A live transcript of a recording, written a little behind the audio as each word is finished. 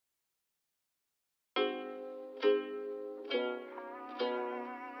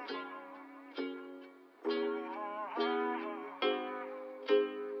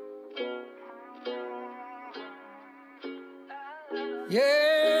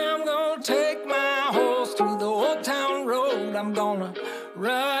gonna take my horse through the old town road. I'm gonna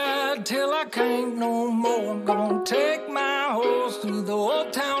ride till I can't no more. I'm gonna take my horse through the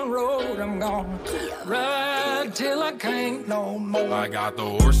old town road. I'm gonna ride till I can't no more. I got the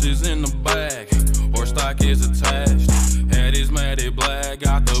horses in the bag, horse stock is attached. Head is matted black,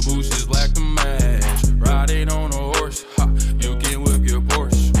 got the bushes black to match. Riding on a horse, ha, you can whip your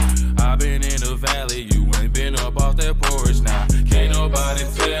Porsche. I've been in the valley, you ain't been up off that porch. Now, can't nobody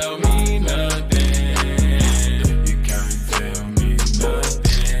tell me nothing. You can't tell me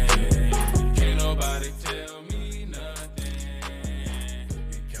nothing. Can't nobody tell me nothing.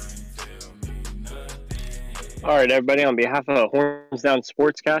 You can't tell me nothing. All right, everybody, on behalf of Horns Down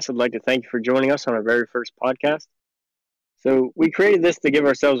Sportscast, I'd like to thank you for joining us on our very first podcast. So we created this to give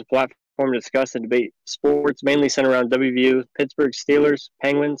ourselves a platform to discuss and debate sports, mainly centered around WVU, Pittsburgh Steelers,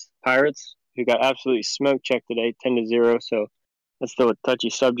 Penguins, Pirates, who got absolutely smoke checked today, 10-0, so that's still a touchy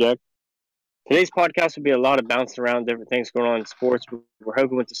subject. Today's podcast will be a lot of bouncing around different things going on in sports. We're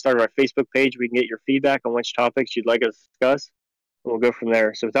hoping with the start of our Facebook page, we can get your feedback on which topics you'd like us to discuss, and we'll go from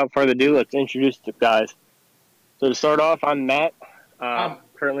there. So without further ado, let's introduce the guys. So to start off, I'm Matt,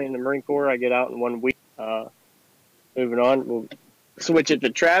 currently in the Marine Corps. I get out in 1 week. Moving on, we'll switch it to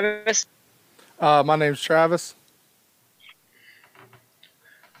Travis. My name's Travis.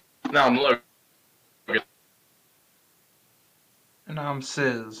 No, I'm Logan. And I'm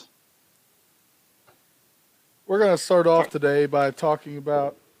Sis. We're going to start off today by talking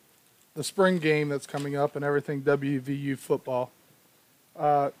about the spring game that's coming up and everything WVU football.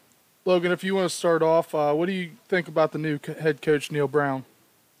 Logan, if you want to start off, what do you think about the new head coach, Neal Brown?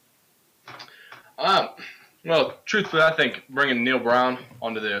 Well, truthfully, I think bringing Neal Brown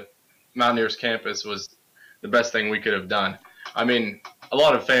onto the Mountaineers campus was the best thing we could have done. I mean, a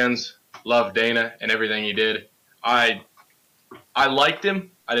lot of fans love Dana and everything he did. I liked him.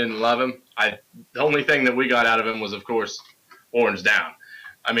 I didn't love him. The only thing that we got out of him was, of course, Orange Down.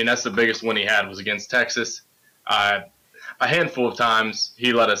 I mean, that's the biggest win he had was against Texas. A handful of times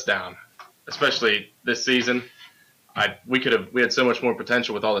he let us down, especially this season. We had so much more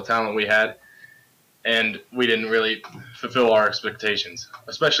potential with all the talent we had, and we didn't really fulfill our expectations,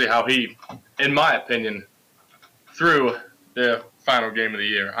 especially how he, in my opinion, threw the final game of the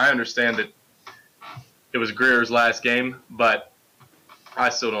year. I understand that it was Greer's last game, but I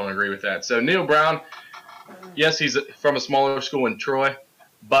still don't agree with that. So Neal Brown, yes, he's from a smaller school in Troy,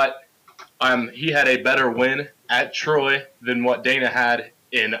 but he had a better win at Troy than what Dana had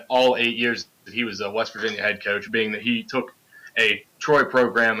in all 8 years that he was a West Virginia head coach, being that he took a Troy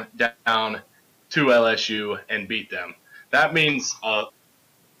program down to LSU and beat them. That means a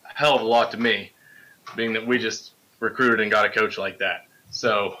hell of a lot to me, being that we just recruited and got a coach like that.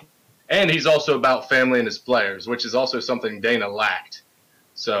 So, and he's also about family and his players, which is also something Dana lacked.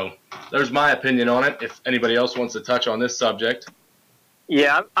 So there's my opinion on it. If anybody else wants to touch on this subject.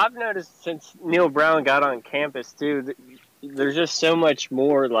 Yeah, I've noticed since Neal Brown got on campus, too, there's just so much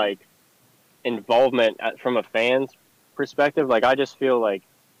more, like, involvement from a fan's perspective. Like, I just feel like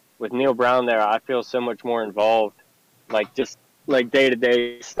with Neal Brown there, I feel so much more involved, like, just, like,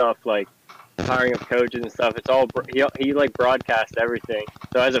 day-to-day stuff, like hiring of coaches and stuff. It's all he like, broadcasts everything.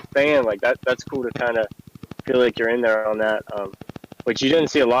 So as a fan, like, that's cool to kind of feel like you're in there on that, which you didn't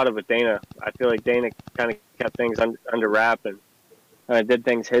see a lot of with Dana. I feel like Dana kind of kept things under wrap and did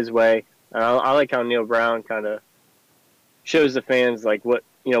things his way. I like how Neal Brown kind of shows the fans like what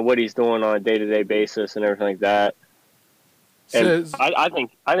he's doing on a day-to-day basis and everything like that. And I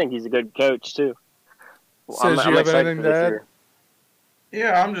think he's a good coach too. I'm you have anything to add?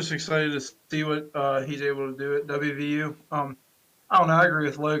 Yeah, I'm just excited to see what he's able to do at WVU. I don't know. I agree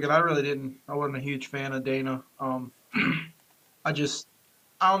with Logan. I wasn't a huge fan of Dana. I don't know. I just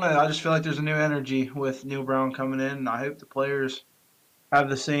feel like there's a new energy with Neal Brown coming in, and I hope the players have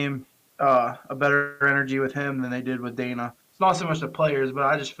the same, a better energy with him than they did with Dana. It's not so much the players, but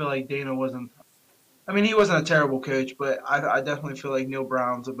I just feel like Dana wasn't. I mean, he wasn't a terrible coach, but I definitely feel like Neal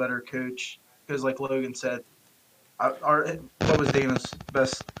Brown's a better coach because, like Logan said, what was Dana's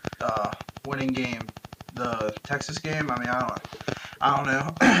best winning game? The Texas game? I mean, I don't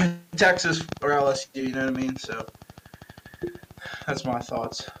know. Texas or LSU, you know what I mean? So that's my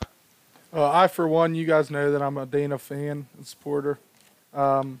thoughts. I, for one, you guys know that I'm a Dana fan and supporter.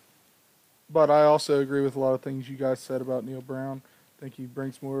 But I also agree with a lot of things you guys said about Neal Brown. I think he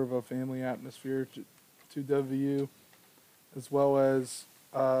brings more of a family atmosphere to WVU, as well as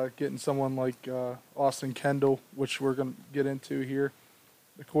getting someone like Austin Kendall, which we're going to get into here,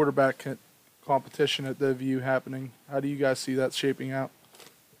 the quarterback competition at WVU happening. How do you guys see that shaping out?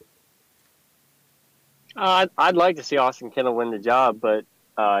 I'd like to see Austin Kendall win the job, but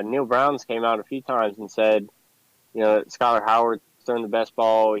Neil Brown's came out a few times and said, Skylar Howard's throwing the best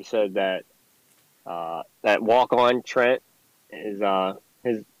ball. He said that that walk-on Trent is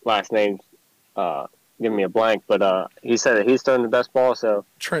his last name's giving me a blank, but he said that he's throwing the best ball. So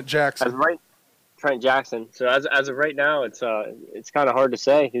Trent Jackson. Trent Jackson. So as of right now, it's kind of hard to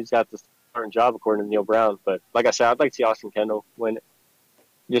say who's got the starting job according to Neil Brown. But like I said, I'd like to see Austin Kendall win it.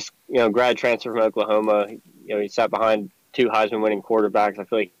 Just grad transfer from Oklahoma. He sat behind 2 Heisman winning quarterbacks. I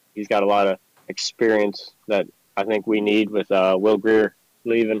feel like he's got a lot of experience that I think we need with Will Grier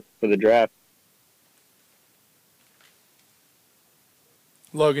leaving for the draft.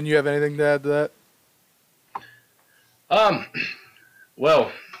 Logan, you have anything to add to that?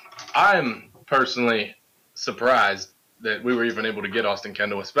 Well, I'm personally surprised that we were even able to get Austin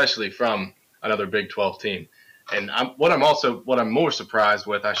Kendall, especially from another Big 12 team. And what I'm more surprised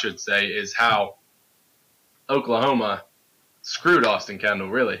with, I should say, is how Oklahoma screwed Austin Kendall,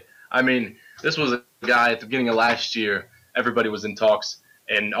 really. I mean, this was a guy at the beginning of last year, everybody was in talks,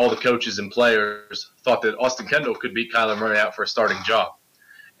 and all the coaches and players thought that Austin Kendall could beat Kyler Murray out for a starting job.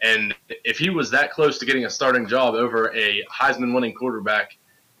 And if he was that close to getting a starting job over a Heisman-winning quarterback,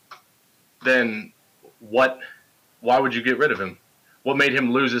 then why would you get rid of him? What made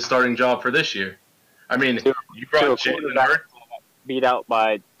him lose his starting job for this year? I mean, you brought Jalen Hurts. Beat out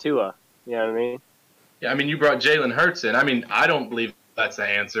by Tua. You know what I mean? Yeah, I mean, you brought Jalen Hurts in. I mean, I don't believe that's the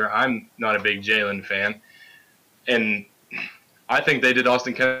answer. I'm not a big Jalen fan. And I think they did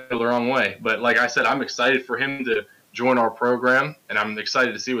Austin Kendall the wrong way. But like I said, I'm excited for him to join our program, and I'm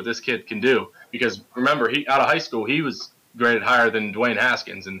excited to see what this kid can do. Because remember, he out of high school, he was graded higher than Dwayne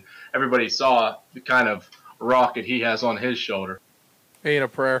Haskins, and everybody saw the kind of rocket he has on his shoulder. Ain't a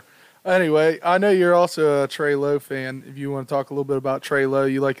prayer. Anyway, I know you're also a Trey Lowe fan. If you want to talk a little bit about Trey Lowe,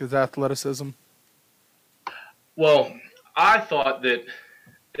 you like his athleticism? Well, I thought that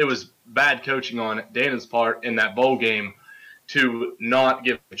it was bad coaching on Dana's part in that bowl game to not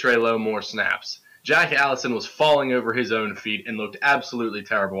give Trey Lowe more snaps. Jack Allison was falling over his own feet and looked absolutely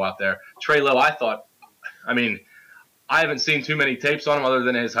terrible out there. Trey Lowe, I haven't seen too many tapes on him other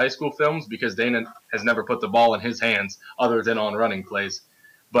than his high school films because Dana has never put the ball in his hands other than on running plays.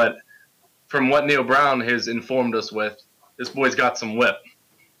 But from what Neil Brown has informed us with, this boy's got some whip.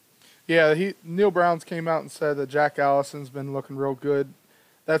 Yeah, Neil Brown's came out and said that Jack Allison's been looking real good.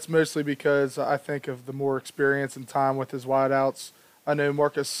 That's mostly because I think of the more experience and time with his wideouts. I know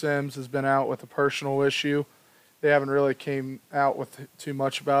Marcus Sims has been out with a personal issue. They haven't really came out with too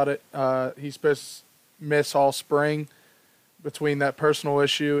much about it. He's supposed to miss all spring between that personal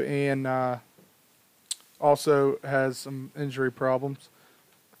issue and also has some injury problems.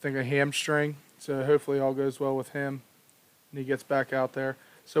 I think a hamstring. So hopefully all goes well with him and he gets back out there.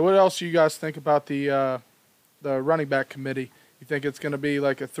 So what else do you guys think about the running back committee? You think it's going to be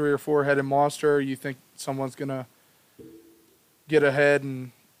like a 3 or 4 headed monster, or you think someone's going to get ahead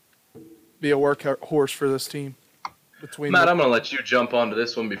and be a workhorse for this team? Matt, I'm going to let you jump onto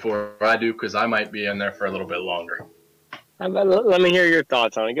this one before I do because I might be in there for a little bit longer. Let me hear your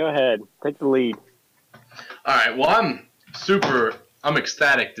thoughts on it. Go ahead. Take the lead. All right. Well, I'm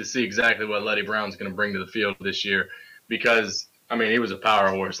ecstatic to see exactly what Letty Brown's going to bring to the field this year because, he was a power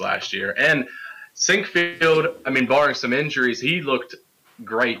horse last year. And Sinkfield, barring some injuries, he looked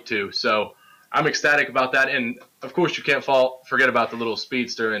great too. So I'm ecstatic about that. And, of course, you can't forget about the little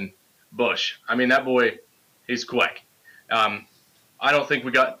speedster in Bush. That boy, he's quick. I don't think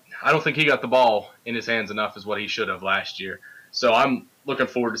he got the ball in his hands enough as what he should have last year. So I'm looking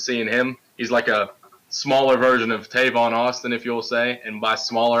forward to seeing him. He's like a smaller version of Tavon Austin, if you'll say. And by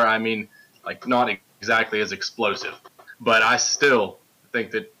smaller, I mean like not exactly as explosive. But I still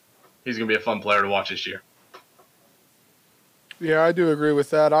think that he's going to be a fun player to watch this year. Yeah, I do agree with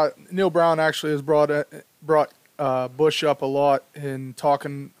that. Neil Brown actually has brought Bush up a lot in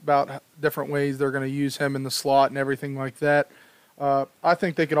talking about different ways they're going to use him in the slot and everything like that. I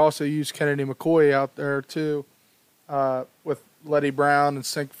think they could also use Kennedy McCoy out there too, with Letty Brown and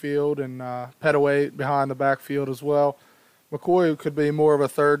Sinkfield and Petaway behind the backfield as well. McCoy could be more of a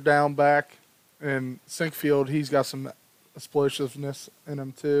third down back, and Sinkfield, he's got some explosiveness in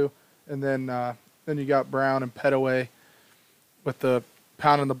him too. And then you got Brown and Petaway with the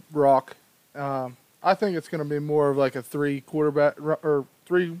pounding the rock. I think it's going to be more of like a 3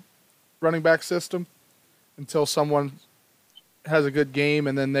 running back system until someone has a good game,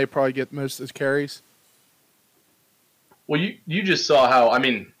 and then they probably get most of his carries. Well, you just saw how, I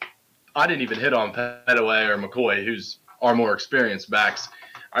didn't even hit on Petaway or McCoy, who's our more experienced backs.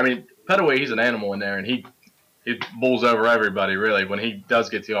 Petaway, he's an animal in there, and he bulls over everybody, really, when he does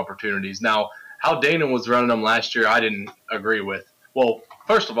get the opportunities. Now, how Dana was running them last year, I didn't agree with. Well,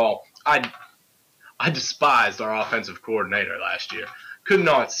 first of all, I despised our offensive coordinator last year. Could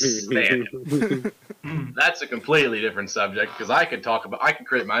not stand him. That's a completely different subject because I could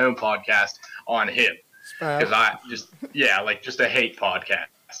create my own podcast on him because just a hate podcast.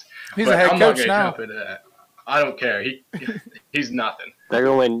 He's but a head I'm coach not now. Jump into that. I don't care. He's nothing. They're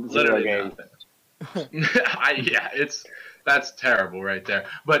going to win 0 Literally games. nothing. That's terrible right there.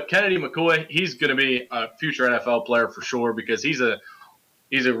 But Kennedy McCoy, he's going to be a future NFL player for sure because he's a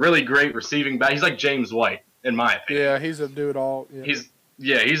really great receiving back. He's like James White, in my opinion. Yeah, he's a do-it-all. Yeah.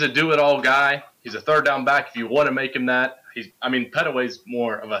 He's a do-it-all guy. He's a third down back if you want to make him that. Pettaway's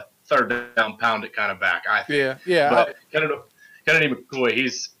more of a third down pound it kind of back, I think. Yeah. But Kennedy McCoy,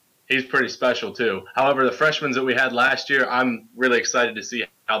 he's pretty special too. However, the freshmen that we had last year, I'm really excited to see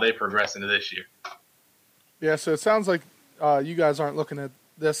how they progress into this year. Yeah, so it sounds like you guys aren't looking at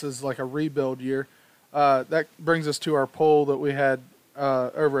this as like a rebuild year. That brings us to our poll that we had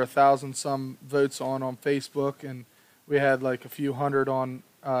over 1,000 some votes on Facebook, and we had like a few hundred on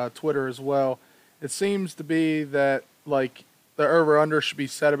Twitter as well. It seems to be that like the over/under should be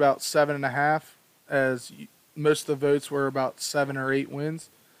set about 7.5, as most of the votes were about 7 or 8 wins.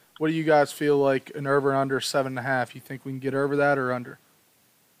 What do you guys feel like an over/under 7.5? You think we can get over that or under?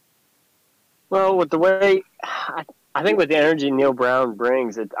 Well, with the way I think with the energy Neil Brown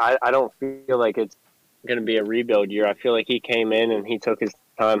brings, I don't feel like it's going to be a rebuild year. I feel like he came in and he took his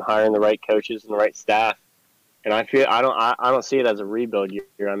time hiring the right coaches and the right staff, and I don't see it as a rebuild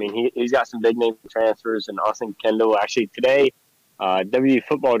year. I mean, he's got some big name transfers, and Austin Kendall actually today, WU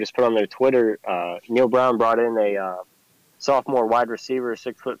Football just put on their Twitter. Neil Brown brought in a sophomore wide receiver,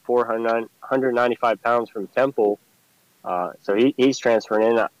 6'4", 195 pounds from Temple. So he's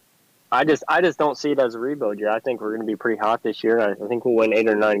transferring in. I just don't see it as a rebuild year. I think we're going to be pretty hot this year. I think we'll win 8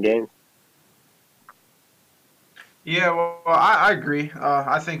 or 9 games. Yeah, well, I agree.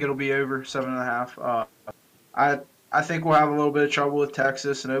 I think it'll be over 7.5. I think we'll have a little bit of trouble with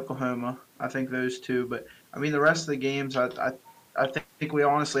Texas and Oklahoma. I think those two, but I mean the rest of the games, I think we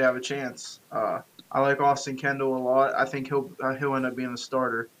honestly have a chance. I like Austin Kendall a lot. I think he'll end up being the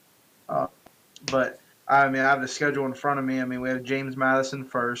starter. But I mean, I have the schedule in front of me. I mean, we have James Madison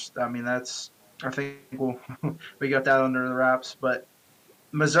first. I mean, I think we got that under the wraps. But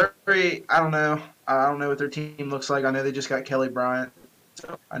Missouri, I don't know. I don't know what their team looks like. I know they just got Kelly Bryant.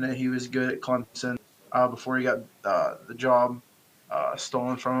 So I know he was good at Clemson before he got the job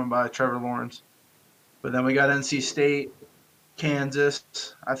stolen from him by Trevor Lawrence. But then we got NC State, Kansas.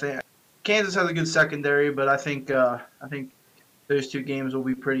 I think Kansas has a good secondary, but I think those 2 games will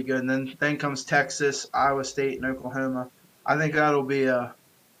be pretty good. And then comes Texas, Iowa State, and Oklahoma. I think that'll be a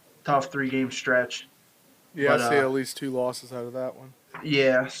tough 3-game stretch. Yeah, I see at least 2 losses out of that one.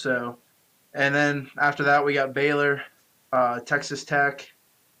 Yeah, so. And then after that, we got Baylor, Texas Tech,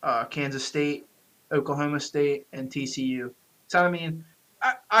 Kansas State, Oklahoma State, and TCU. So, I mean,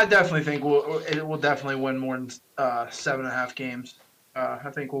 I definitely think we'll definitely win more than 7.5 games. I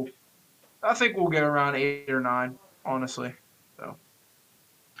think we'll get around 8 or 9, honestly. So.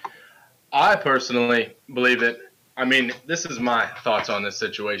 I personally believe it. I mean, this is my thoughts on this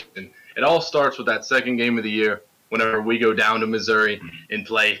situation. It all starts with that second game of the year whenever we go down to Missouri and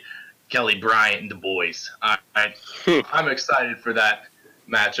play Kelly Bryant and the boys. I'm excited for that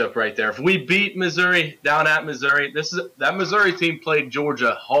matchup right there. If we beat Missouri down at Missouri, that Missouri team played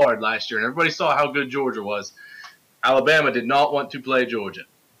Georgia hard last year, and everybody saw how good Georgia was. Alabama did not want to play Georgia,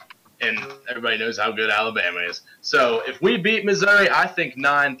 and everybody knows how good Alabama is. So if we beat Missouri, I think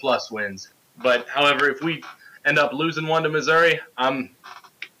 9+ wins. But however, if we end up losing one to Missouri, I'm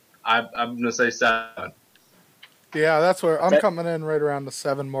going to say 7. Yeah, that's where I'm coming in right around the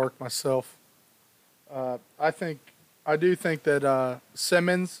 7 mark myself. I do think that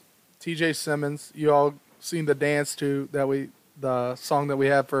Simmons, TJ Simmons, you all seen the dance to the song that we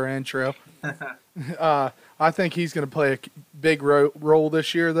have for our intro. I think he's going to play a big role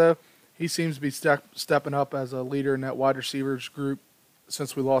this year, though. He seems to be stepping up as a leader in that wide receivers group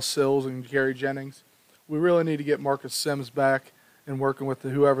since we lost Sills and Gary Jennings. We really need to get Marcus Sims back and working with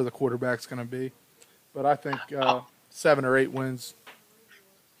whoever the quarterback's going to be. But I think 7 or 8 wins.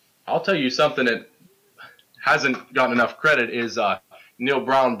 I'll tell you something that hasn't gotten enough credit is Neil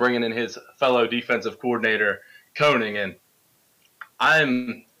Brown bringing in his fellow defensive coordinator, Koenig, and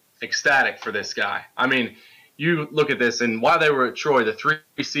I'm ecstatic for this guy. I mean, you look at this, and while they were at Troy, the 3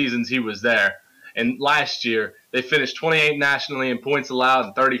 seasons he was there, and last year they finished 28th nationally in points allowed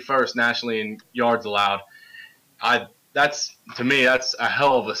and 31st nationally in yards allowed. To me, that's a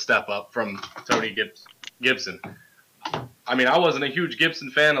hell of a step up from Tony Gibson. I mean, I wasn't a huge Gibson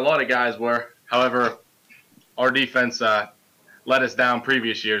fan. A lot of guys were. However, our defense let us down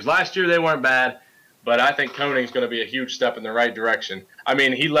previous years. Last year they weren't bad, but I think Koning's going to be a huge step in the right direction. I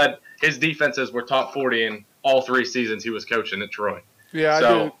mean, his defenses were top 40 in all 3 seasons he was coaching at Troy. Yeah, So,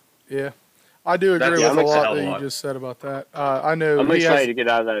 I do. Yeah, I do agree with I'm a lot excited that a you lot. just said about that. I know I'm he excited has. to get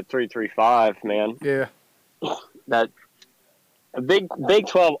out of that 3-3-5, man. Yeah, That a Big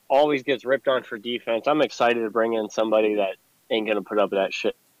 12 always gets ripped on for defense. I'm excited to bring in somebody that ain't gonna put up with that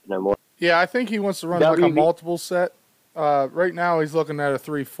shit no more. yeah. I think he wants to run like a WV multiple set. Right now, he's looking at a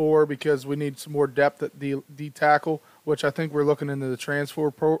 3-4 because we need some more depth at D tackle, which I think we're looking into the transfer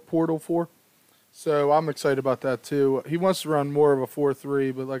portal for. So I'm excited about that too. He wants to run more of a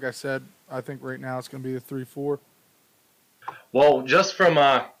 4-3, but like I said, I think right now it's going to be a 3-4. Well, just from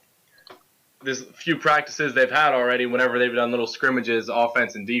this few practices they've had already, whenever they've done little scrimmages,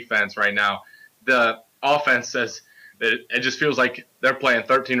 offense and defense right now, the offense says that it just feels like they're playing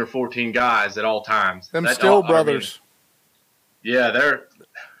 13 or 14 guys at all times. Them Still brothers. Yeah,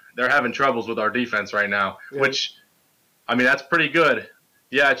 they're having troubles with our defense right now, Yeah. which, I mean, that's pretty good.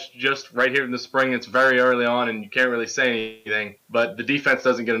 Yeah, it's just right here in the spring. It's very early on, and you can't really say anything. But the defense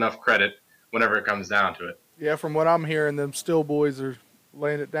doesn't get enough credit whenever it comes down to it. Yeah, from what I'm hearing, them Still boys are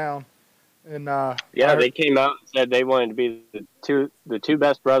laying it down. And they came out and said they wanted to be the two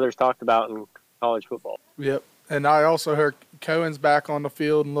best brothers talked about in college football. Yep. And I also heard Cohen's back on the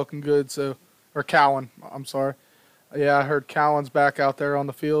field and looking good. Or Cowan, I'm sorry. Yeah, I heard Cowan's back out there on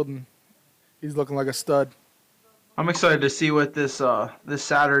the field, and he's looking like a stud. I'm excited to see what this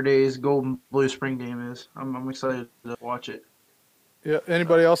Saturday's Golden Blue Spring game is. I'm excited to watch it. Yeah.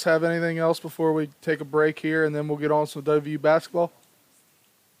 Anybody else have anything else before we take a break here, and then we'll get on some WU basketball?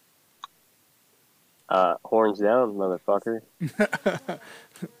 Horns down, motherfucker.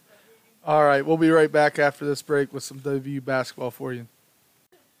 All right, we'll be right back after this break with some WU basketball for you.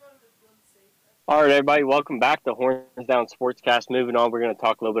 All right, everybody, welcome back to Horns Down Sportscast. Moving on, we're going to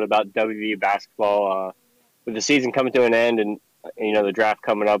talk a little bit about WVU basketball. With the season coming to an end and the draft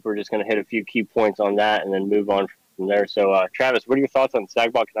coming up, we're just going to hit a few key points on that and then move on from there. So, Travis, what are your thoughts on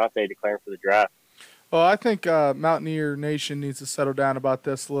Sagaba Konate declaring for the draft? Well, I think Mountaineer Nation needs to settle down about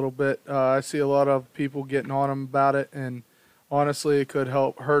this a little bit. I see a lot of people getting on him about it, and honestly, it could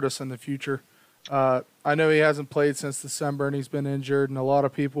hurt us in the future. I know he hasn't played since December, and he's been injured, and a lot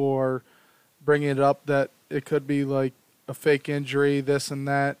of people are bringing it up that it could be like a fake injury, this and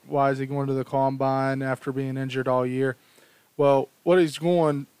that. Why is he going to the Combine after being injured all year? Well, what he's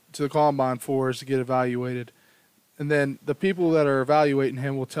going to the Combine for is to get evaluated. And then the people that are evaluating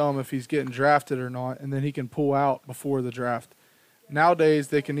him will tell him if he's getting drafted or not, and then he can pull out before the draft. Nowadays,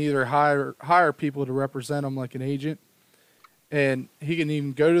 they can either hire people to represent him like an agent, and he can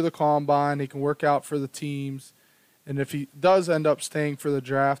even go to the Combine. He can work out for the teams. And if he does end up staying for the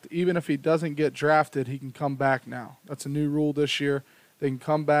draft, even if he doesn't get drafted, he can come back now. That's a new rule this year. They can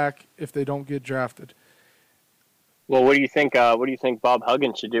come back if they don't get drafted. Well, what do you think? What do you think Bob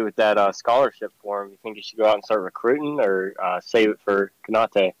Huggins should do with that scholarship for him? You think he should go out and start recruiting, or save it for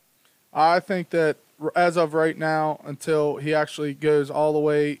Konate? I think that as of right now, until he actually goes all the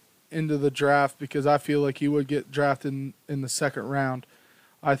way into the draft, because I feel like he would get drafted in the second round,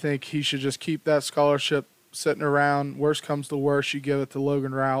 I think he should just keep that scholarship sitting around. Worst comes to worst, you give it to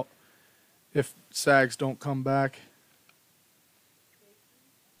Logan Rout if Sags don't come back.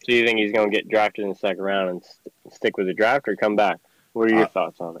 So you think he's going to get drafted in the second round and stick with the draft, or come back? What are your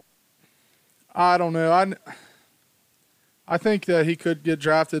thoughts on it? I don't know. I think that he could get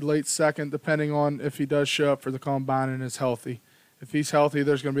drafted late second, depending on if he does show up for the Combine and is healthy. If he's healthy,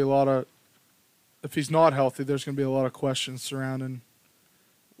 there's going to be a lot of – if he's not healthy, there's going to be a lot of questions surrounding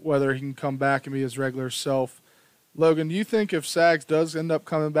whether he can come back and be his regular self. Logan, do you think if Sags does end up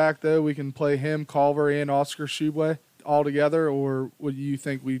coming back, though, we can play him, Culver, and Oscar Tshiebwe all together, or would you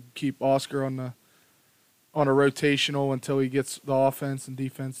think we'd keep Oscar on a rotational until he gets the offense and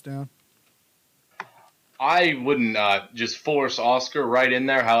defense down? I wouldn't just force Oscar right in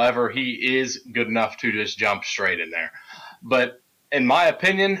there. However, he is good enough to just jump straight in there. But in my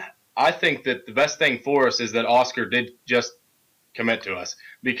opinion, I think that the best thing for us is that Oscar did just commit to us,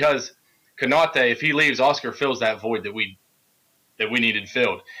 because Konate, if he leaves, Oscar fills that void that we needed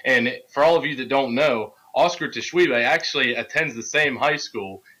filled. And for all of you that don't know, Oscar Tshiebwe actually attends the same high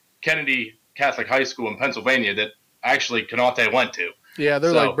school, Kennedy Catholic High School in Pennsylvania, that actually Konate went to. Yeah,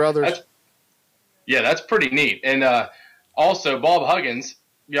 they're like brothers. That's pretty neat. And also, Bob Huggins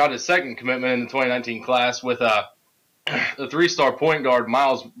got his second commitment in the 2019 class with the 3-star point guard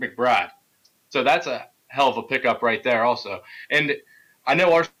Miles McBride. So that's a hell of a pickup right there also. And I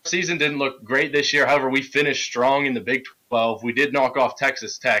know our season didn't look great this year. However, we finished strong in the Big 12. We did knock off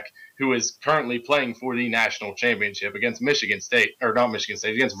Texas Tech, who is currently playing for the national championship against Michigan State, or not Michigan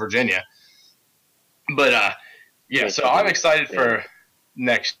State, against Virginia. But, yeah, so I'm excited for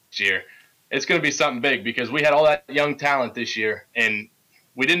next year. It's going to be something big because we had all that young talent this year, and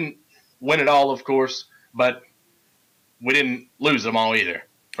we didn't win it all, of course, but we didn't lose them all either,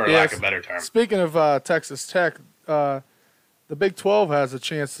 for lack of a better term. Speaking of Texas Tech, the Big 12 has a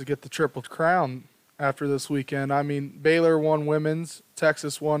chance to get the Triple Crown after this weekend. I mean, Baylor won women's,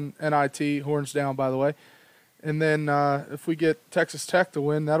 Texas won NIT, horns down, by the way. And then if we get Texas Tech to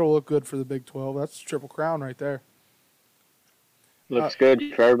win, that'll look good for the Big 12. That's Triple Crown right there. Looks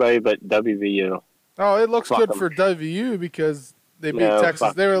good for everybody but WVU. Oh, it looks good for WVU because they beat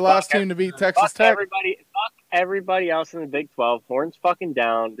Texas. They were the last team to beat Texas Tech. Fuck everybody else in the Big 12. Horns fucking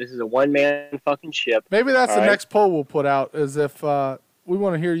down. This is a one-man fucking ship. Maybe that's the next poll we'll put out, is if we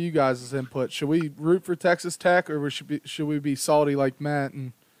want to hear you guys' input. Should we root for Texas Tech, or should we be salty like Matt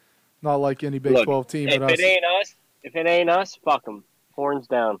and not like any Big 12 team? If it ain't us, fuck them. Horns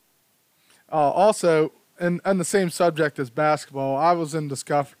down. Also, and on the same subject as basketball, I was in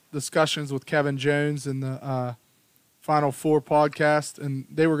discussions with Kevin Jones in the Final Four podcast, and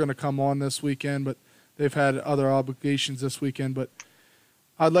they were going to come on this weekend, but they've had other obligations this weekend. But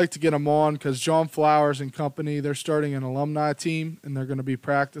I'd like to get them on because John Flowers and company, they're starting an alumni team, and they're going to be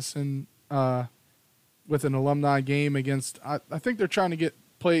practicing with an alumni game against, I think they're trying to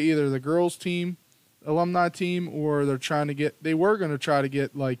play either the girls team, alumni team, or they were going to try to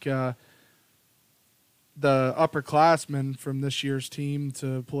get like the upperclassmen from this year's team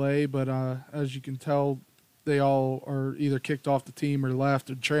to play, but as you can tell, they all are either kicked off the team or left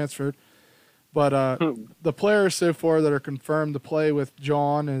or transferred. But the players so far that are confirmed to play with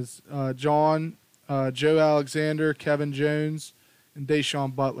John is Joe Alexander, Kevin Jones, and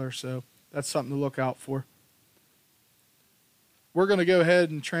Deshaun Butler. So that's something to look out for. We're going to go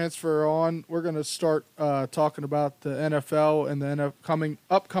ahead and transfer on. We're going to start talking about the NFL and the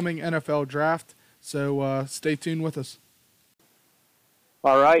upcoming NFL draft. So stay tuned with us.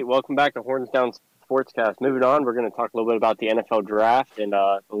 All right, welcome back to Horns Down Sportscast. Moving on, we're going to talk a little bit about the NFL draft and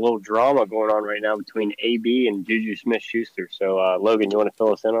a little drama going on right now between AB and Juju Smith-Schuster. So, Logan, you want to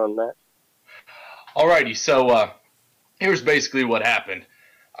fill us in on that? All righty, so here's basically what happened.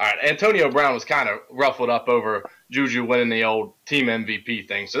 All right, Antonio Brown was kind of ruffled up over Juju winning the old team MVP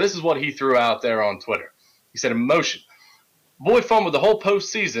thing. So this is what he threw out there on Twitter. He said, "Emotion. Boy fumbled the whole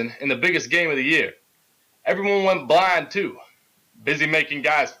postseason in the biggest game of the year. Everyone went blind, too. Busy making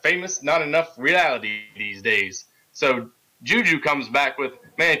guys famous, not enough reality these days." So Juju comes back with,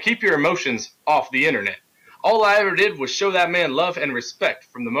 "Man, keep your emotions off the internet. All I ever did was show that man love and respect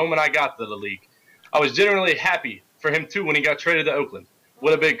from the moment I got to the league. I was genuinely happy for him, too, when he got traded to Oakland.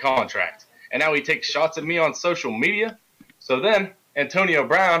 What a big contract. And now he takes shots at me on social media." So then Antonio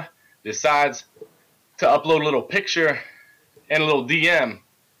Brown decides to upload a little picture and a little DM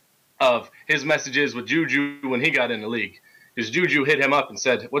of his messages with Juju when he got in the league. Because Juju hit him up and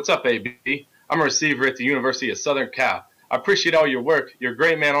said, "What's up, AB? I'm a receiver at the University of Southern Cal. I appreciate all your work. You're a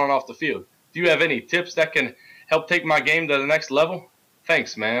great man on and off the field. Do you have any tips that can help take my game to the next level?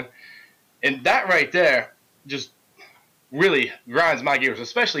 Thanks, man." And that right there just really grinds my gears,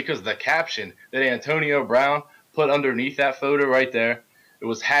 especially because of the caption that Antonio Brown put underneath that photo right there. It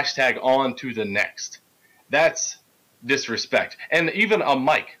was #OnToTheNext. That's disrespect. And even a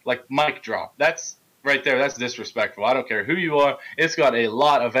mic drop. That's right there. That's disrespectful. I don't care who you are. It's got a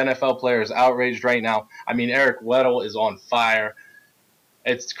lot of NFL players outraged right now. I mean, Eric Weddle is on fire.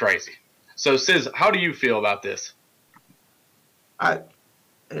 It's crazy. So, Sis, how do you feel about this? I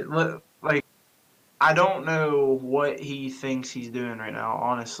don't know what he thinks he's doing right now,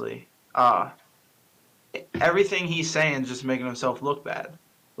 honestly. Everything he's saying is just making himself look bad.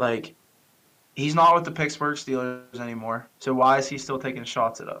 Like, he's not with the Pittsburgh Steelers anymore, so why is he still taking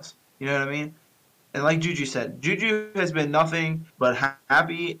shots at us? You know what I mean? And like Juju said, Juju has been nothing but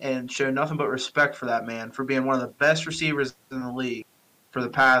happy and shown nothing but respect for that man for being one of the best receivers in the league for the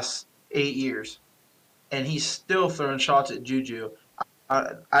past 8 years. And he's still throwing shots at Juju.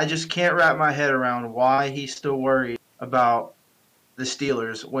 I just can't wrap my head around why he's still worried about the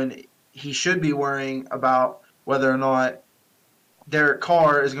Steelers when he should be worrying about whether or not Derek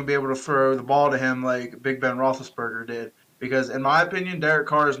Carr is going to be able to throw the ball to him like Big Ben Roethlisberger did. Because in my opinion, Derek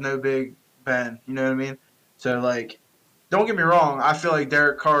Carr is no Big Ben. You know what I mean? So, like, don't get me wrong. I feel like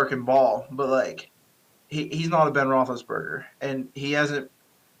Derek Carr can ball. But, like, he's not a Ben Roethlisberger. And he hasn't,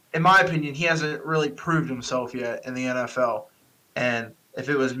 in my opinion, he hasn't really proved himself yet in the NFL. And if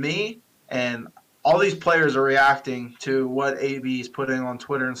it was me and all these players are reacting to what AB is putting on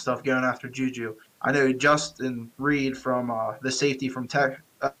Twitter and stuff going after Juju. I know Justin Reed from the safety from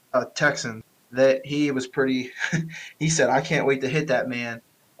Texans that he was pretty. He said, "I can't wait to hit that man."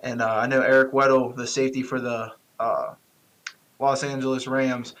 And I know Eric Weddle, the safety for the Los Angeles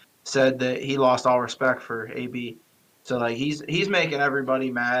Rams, said that he lost all respect for AB. So like he's making everybody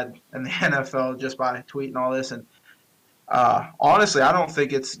mad in the NFL just by tweeting all this. And honestly, I don't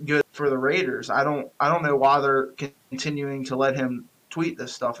think it's good for the Raiders. I don't know why they're continuing to let him tweet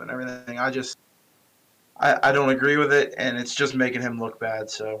this stuff and everything. I don't agree with it, and it's just making him look bad.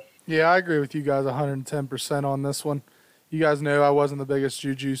 So Yeah, I agree with you guys 110% on this one. You guys know I wasn't the biggest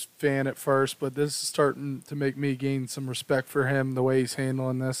Juju fan at first, but this is starting to make me gain some respect for him, the way he's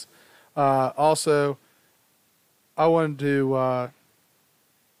handling this. Also, I wanted to,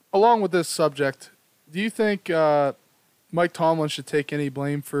 along with this subject, do you think Mike Tomlin should take any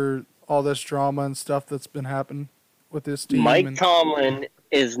blame for all this drama and stuff that's been happening with this team? Mike Tomlin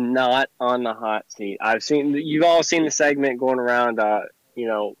is not on the hot seat. You've all seen the segment going around,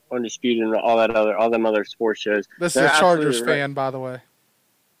 Undisputed and all them other sports shows. This is a Chargers fan, by the way.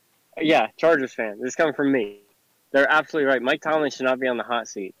 Yeah, Chargers fan. This is coming from me. They're absolutely right. Mike Tomlin should not be on the hot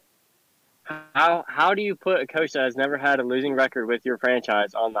seat. How do you put a coach that has never had a losing record with your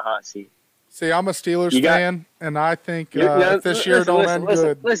franchise on the hot seat? See, I'm a Steelers fan, and I think if this year don't end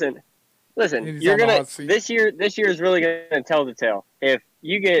good. Listen. This year is really going to tell the tale. If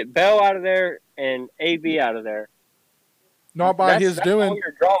you get Bell out of there and AB out of there, not by his doing. All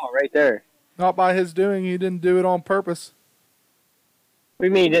your drama right there. Not by his doing. He didn't do it on purpose. What do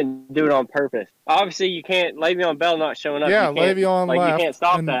you mean he didn't do it on purpose? Obviously, you can't. Le'Veon Bell not showing up. Yeah, Le'Veon left. You can't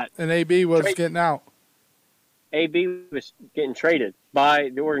stop that. And AB was getting out. AB was getting traded by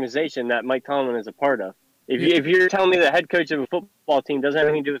the organization that Mike Tomlin is a part of. If you're telling me the head coach of a football team doesn't have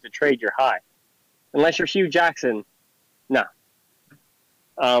anything to do with the trade, you're high. Unless you're Hugh Jackson, no.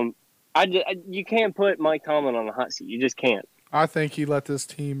 You can't put Mike Tomlin on the hot seat. You just can't. I think he let this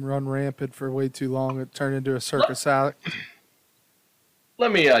team run rampant for way too long. It turned into a circus act.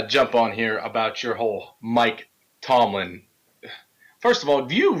 Let me jump on here about your whole Mike Tomlin. First of all,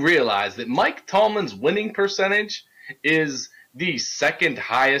 do you realize that Mike Tomlin's winning percentage is the second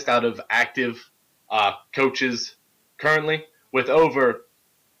highest out of active coaches currently, with over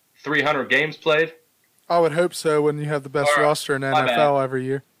 300 games played? I would hope so when you have the best roster in the NFL every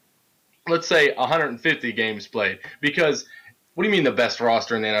year. Let's say 150 games played. Because, what do you mean the best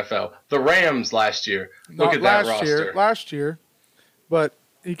roster in the NFL? The Rams last year. Look at that roster. Last year, but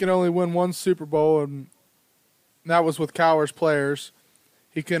he can only win one Super Bowl, and that was with Cowher's players.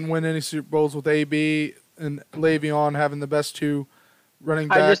 He couldn't win any Super Bowls with AB and Le'Veon having the best two running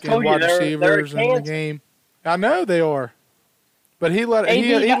back and wide receivers in the game. I know they are. But he let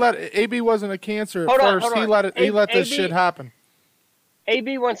AB wasn't a cancer at first. Hold on. He let this shit happen.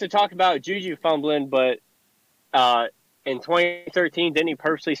 AB wants to talk about Juju fumbling, but in 2013, didn't he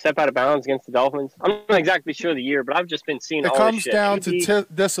purposely step out of bounds against the Dolphins? I'm not exactly sure the year, but I've just been seeing all this shit. It comes down to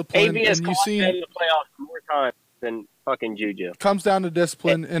discipline. AB has caught him in the playoffs more times than fucking Juju. It comes down to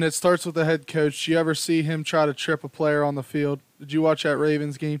discipline, and it starts with the head coach. You ever see him try to trip a player on the field? Did you watch that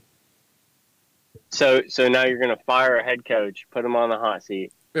Ravens game? So now you're going to fire a head coach, put him on the hot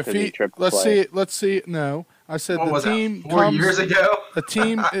seat. Let's see. No, I said what the team 4 years ago. The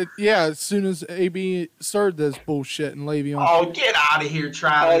team, as soon as AB started this bullshit and Le'Veon. Oh, get out of here,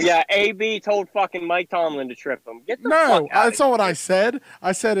 Travis. Oh yeah, AB told fucking Mike Tomlin to trip him. Get the fuck out. No, that's not what I said.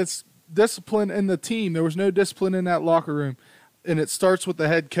 I said it's discipline in the team. There was no discipline in that locker room, and it starts with the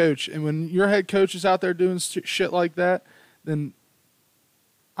head coach. And when your head coach is out there doing shit like that, then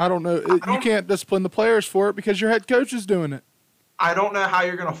I don't know. You can't discipline the players for it because your head coach is doing it. I don't know how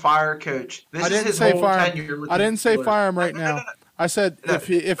you're going to fire a coach. I didn't say fire him right now. I said if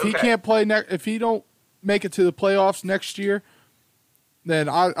he can't play if he don't make it to the playoffs next year, then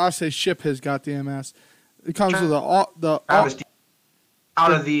I say ship his goddamn ass. It comes with the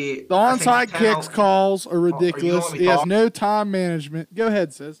onside kicks calls are ridiculous. He has no time management. Go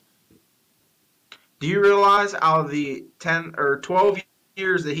ahead, Sis. Do you realize out of the 10 or 12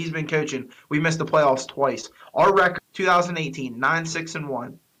 years that he's been coaching, we missed the playoffs twice? Our record: 2018,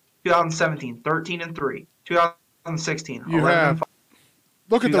 9-6-1; 2017, 13-3; 2016, 11-5.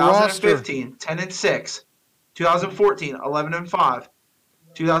 Look at the roster. 2015, 10-6; 2014, 11-5;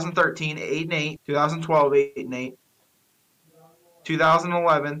 2013, 8-8; 2012, 8-8;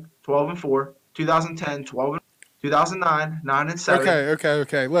 2011, 12-4; 2010, 12. 2009, 9-7.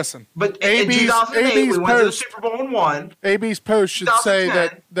 Okay. Listen. But in 2008, we went to the Super Bowl and won. AB's post should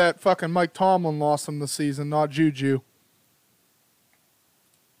say that fucking Mike Tomlin lost him the season, not Juju.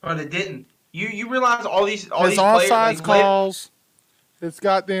 But it didn't. You realize all these his onside calls, his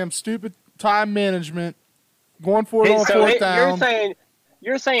goddamn stupid time management, going for it on fourth down.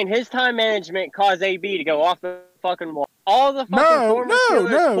 You're saying his time management caused AB to go off the fucking wall. All the fucking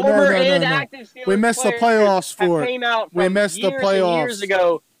former and active Steelers We missed the players playoffs for it. came out We from missed the years and playoffs. years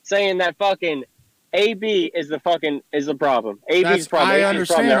ago saying that fucking AB is the problem. AB's the problem. I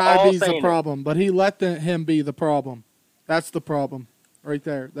understand IB's the saying problem, but he let him be the problem. That's the problem right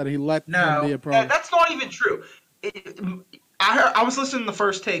there, that he let him be a problem. That's not even true. I was listening to the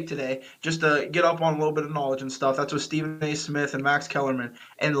First Take today just to get up on a little bit of knowledge and stuff. That's with Stephen A. Smith and Max Kellerman.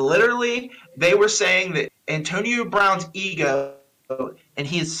 And literally, they were saying that Antonio Brown's ego and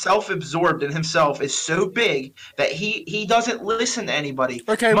he is self-absorbed in himself is so big that he doesn't listen to anybody.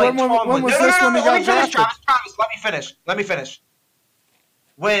 Okay, when was this when he got drafted? Travis, let me finish.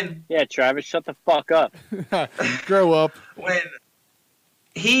 Yeah, Travis, shut the fuck up. Grow up. When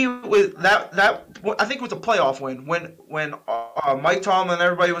he was that I think it was a playoff win when Mike Tomlin and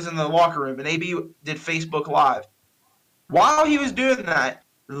everybody was in the locker room and AB did Facebook Live. While he was doing that,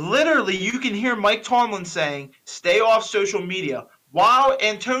 literally you can hear Mike Tomlin saying, "Stay off social media," while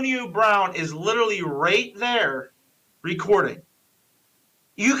Antonio Brown is literally right there recording.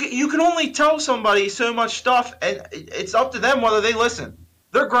 You can only tell somebody so much stuff, and it's up to them whether they listen.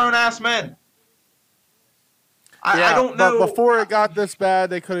 They're grown-ass men. I don't know. But before it got this bad,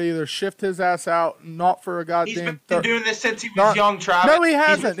 they could have either shift his ass out, not for a goddamn. He's been doing this since he was young, Travis. No, he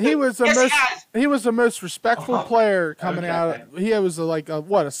hasn't. He was the most respectful player coming out. He was a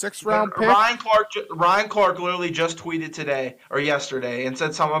 6th-round pick. Ryan Clark literally just tweeted today or yesterday and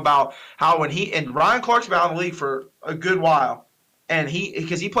said something about how when Ryan Clark's been in the league for a good while, and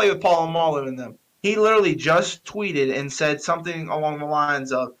because he played with Paul Amalu and them, he literally just tweeted and said something along the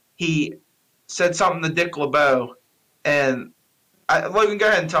lines of he said something to Dick LeBeau, and Logan, go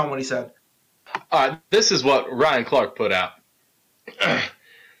ahead and tell him what he said. This is what Ryan Clark put out.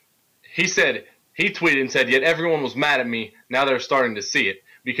 He tweeted and said, "Yet everyone was mad at me. Now they're starting to see it."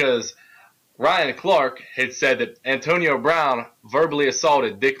 Because Ryan Clark had said that Antonio Brown verbally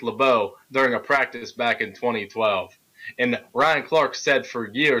assaulted Dick LeBeau during a practice back in 2012. And Ryan Clark said for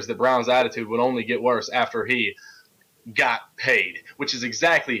years that Brown's attitude would only get worse after he got paid, which is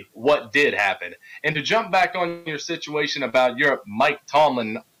exactly what did happen. And to jump back on your situation about Europe, Mike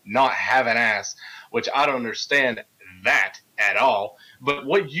Tomlin not having ass, which I don't understand that at all. But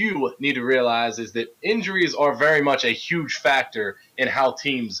what you need to realize is that injuries are very much a huge factor in how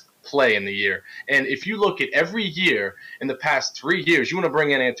teams play in the year. And if you look at every year in the past 3 years, you want to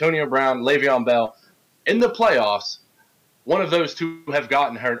bring in Antonio Brown, Le'Veon Bell in the playoffs, one of those two have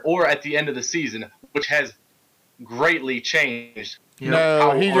gotten hurt, or at the end of the season, which has greatly changed.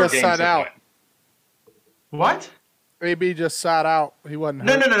 No, he just sat out. What? AB just sat out. He wasn't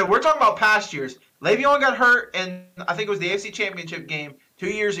hurt. No. We're talking about past years. Le'Veon got hurt in, I think it was the AFC Championship game 2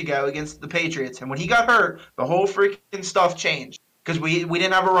 years ago against the Patriots. And when he got hurt, the whole freaking stuff changed because we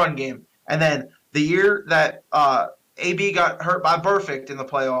didn't have a run game. And then the year that AB got hurt by Burfict in the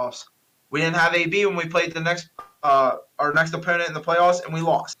playoffs, we didn't have AB when we played our next opponent in the playoffs, and we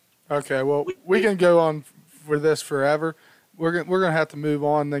lost. Okay, well, we can go on for this forever. We're gonna have to move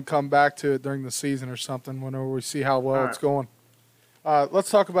on and then come back to it during the season or something whenever we see how well it's going.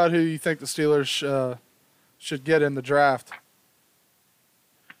 Let's talk about who you think the Steelers should get in the draft.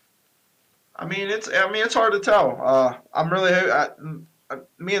 I mean, it's hard to tell.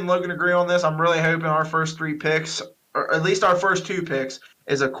 Me and Logan agree on this. I'm really hoping our first 3 picks, or at least our first 2 picks,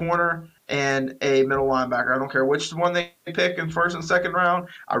 is a corner and a middle linebacker. I don't care which one they pick in first and second round.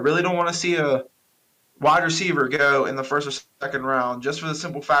 I really don't want to see a wide receiver go in the first or second round, just for the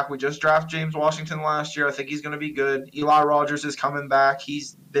simple fact we just drafted James Washington last year. I think he's going to be good. Eli Rogers is coming back.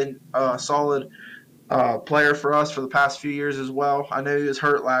 He's been a solid player for us for the past few years as well. I know he was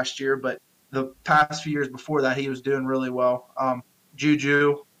hurt last year, but the past few years before that, he was doing really well.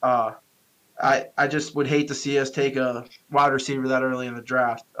 Juju, I just would hate to see us take a wide receiver that early in the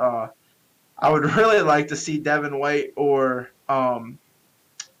draft. I would really like to see Devin White or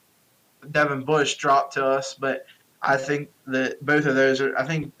Devin Bush drop to us, but I think that both of those are – I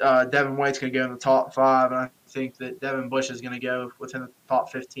think Devin White's going to go in the top 5, and I think that Devin Bush is going to go within the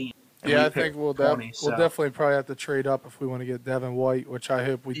top 15. Yeah, I think we'll definitely probably have to trade up if we want to get Devin White, which I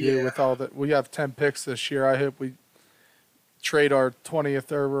hope we do with all that. We have 10 picks this year. I hope we trade our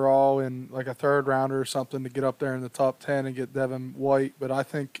 20th overall in like a 3rd rounder or something to get up there in the top 10 and get Devin White. But I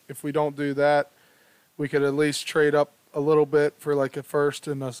think if we don't do that, we could at least trade up a little bit for like a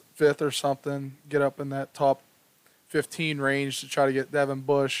 1st and a 5th or something, get up in that top 15 range to try to get Devin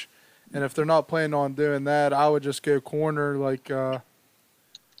Bush. And if they're not planning on doing that, I would just go corner like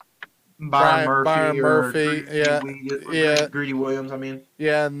Byron Murphy, Greedy Williams, I mean.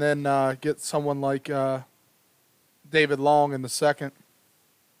 Yeah, and then get someone like David Long in the 2nd.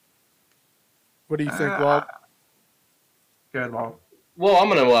 What do you think, Bob? Good, Bob. Well, I'm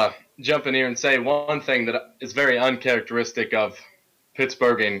going to jump in here and say one thing that is very uncharacteristic of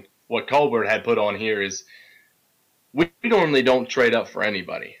Pittsburgh and what Colbert had put on here is we normally don't trade up for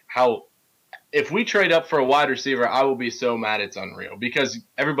anybody. If we trade up for a wide receiver, I will be so mad it's unreal because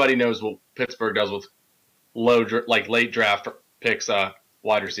everybody knows what Pittsburgh does with late draft picks,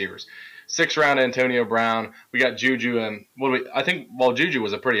 wide receivers. 6th round Antonio Brown. We got Juju and Juju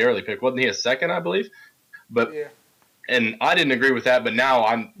was a pretty early pick, wasn't he a second? I believe, but Yeah. And I didn't agree with that. But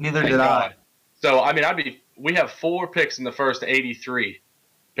now Neither did I. So I mean, we have 4 picks in the first 83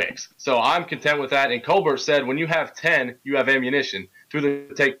 picks. So I'm content with that. And Colbert said when you have 10, you have ammunition to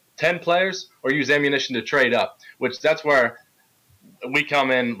either take 10 players or use ammunition to trade up, which that's where we come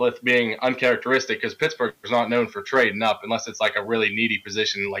in with being uncharacteristic because Pittsburgh is not known for trading up unless it's like a really needy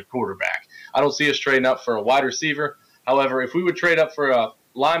position like quarterback. I don't see us trading up for a wide receiver. However, if we would trade up for a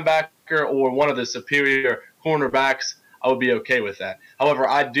linebacker or one of the superior cornerbacks, I would be okay with that. However,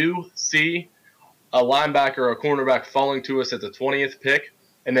 I do see a linebacker or a cornerback falling to us at the 20th pick,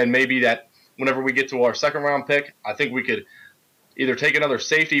 and then maybe that whenever we get to our 2nd round pick, I think we could either take another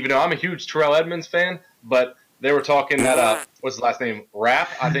safety, even though I'm a huge Terrell Edmonds fan, but they were talking that what's his last name? Rapp.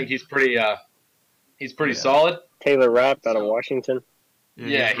 I think he's pretty solid. Taylor Rapp out of Washington.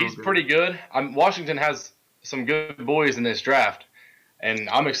 Yeah, he's pretty good. Washington has some good boys in this draft, and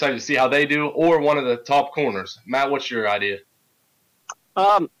I'm excited to see how they do, or one of the top corners. Matt, what's your idea?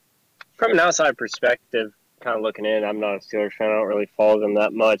 From an outside perspective, kind of looking in, I'm not a Steelers fan. I don't really follow them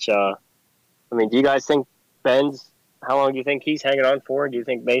that much. I mean, do you guys think how long do you think he's hanging on for? Do you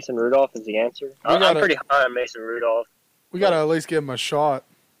think Mason Rudolph is the answer? I'm pretty high on Mason Rudolph. We got to at least give him a shot.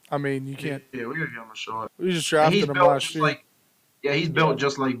 I mean, you can't. Yeah, we got to give him a shot. We just drafted him last year. He's built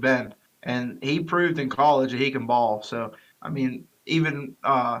just like Ben, and he proved in college that he can ball. So, I mean, even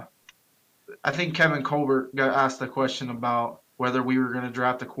I think Kevin Colbert got asked the question about whether we were going to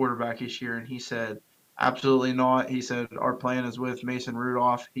draft a quarterback this year, and he said, absolutely not. He said, our plan is with Mason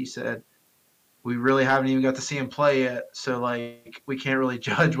Rudolph. He said, we really haven't even got to see him play yet, so, we can't really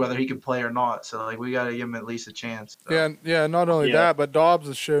judge whether he can play or not. So, we got to give him at least a chance. So. Yeah, not only that, but Dobbs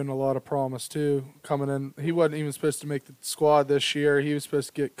has shown a lot of promise, too, coming in. He wasn't even supposed to make the squad this year. He was supposed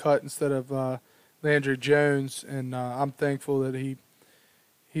to get cut instead of Landry Jones, and I'm thankful that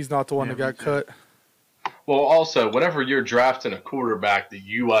he's not the one that got cut. Well, also, whenever you're drafting a quarterback that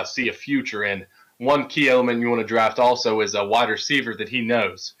you see a future in, one key element you want to draft also is a wide receiver that he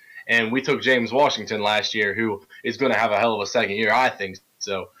knows. And we took James Washington last year, who is going to have a hell of a second year, I think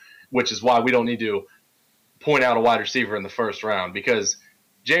so, which is why we don't need to point out a wide receiver in the 1st round because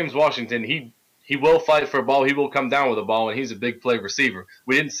James Washington, he will fight for a ball. He will come down with a ball, and he's a big play receiver.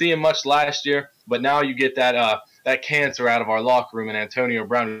 We didn't see him much last year, but now you get that cancer out of our locker room, and Antonio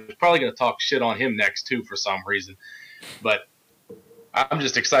Brown is probably going to talk shit on him next, too, for some reason. But I'm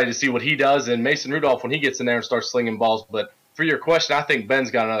just excited to see what he does, and Mason Rudolph when he gets in there and starts slinging balls. But for your question, I think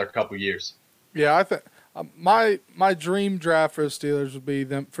Ben's got another couple years. Yeah, I think my dream draft for the Steelers would be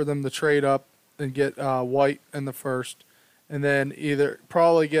for them to trade up and get White in the 1st, and then either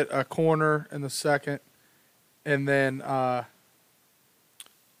probably get a corner in the 2nd, and then I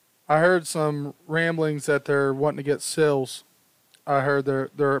heard some ramblings that they're wanting to get Sills. I heard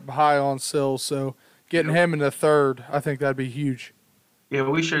they're high on Sills, so getting him in the 3rd, I think that'd be huge. Yeah,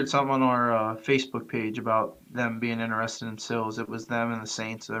 we shared something on our Facebook page about them being interested in Sills. It was them and the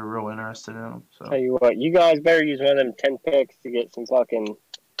Saints that were real interested in him. So. Tell you what, you guys better use one of them 10 picks to get some fucking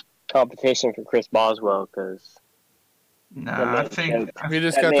competition for Chris Boswell, because I think he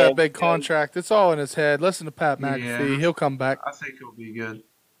just got that big contract. It's all in his head. Listen to Pat McAfee. He'll come back. I think he'll be good.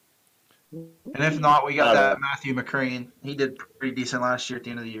 And if not, we got that Matthew McCrane. He did pretty decent last year at the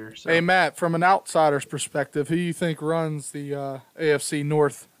end of the year. So. Hey, Matt, from an outsider's perspective, who do you think runs the AFC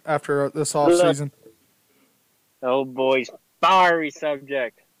North after this offseason? Oh, boys, fiery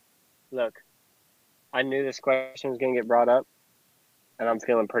subject. Look, I knew this question was going to get brought up, and I'm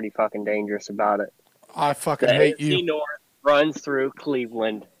feeling pretty fucking dangerous about it. I fucking hate you. The AFC North runs through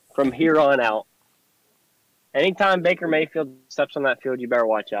Cleveland from here on out. Anytime Baker Mayfield steps on that field, you better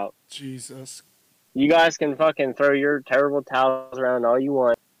watch out. Jesus. You guys can fucking throw your terrible towels around all you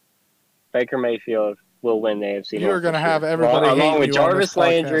want. Baker Mayfield will win the AFC North. You're going to have everybody along with you Jarvis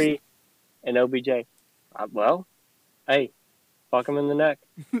Landry and OBJ. Well, hey, fuck him in the neck.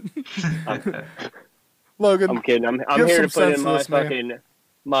 Logan, I'm kidding. I'm here to put in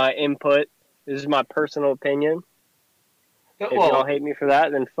my input. This is my personal opinion. If y'all hate me for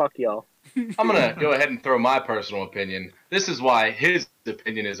that, then fuck y'all. I'm going to go ahead and throw my personal opinion. This is why his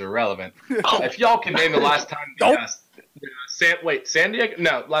opinion is irrelevant. If y'all can name the last time San Diego?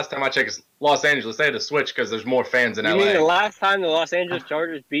 No, last time I checked, Los Angeles. They had to switch because there's more fans in You LA. mean the last time the Los Angeles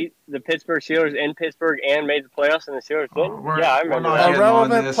Chargers beat the Pittsburgh Steelers in Pittsburgh and made the playoffs and the Steelers didn't? Yeah, I remember not that. getting A on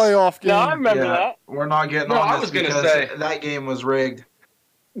relevant this. playoff game. No, I remember Yeah, that. we're not getting No, on I this was gonna because say- that game was rigged.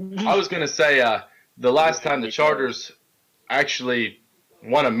 I was going to say the last time the Chargers actually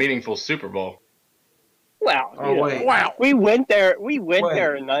won a meaningful Super Bowl. Wow. Oh, wait. Wow. We went there. We went Wait.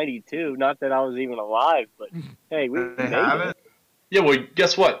 there in '92. Not that I was even alive, but hey, we They made have it. it. Yeah, well,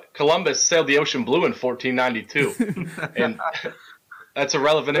 guess what? Columbus sailed the ocean blue in 1492. And that's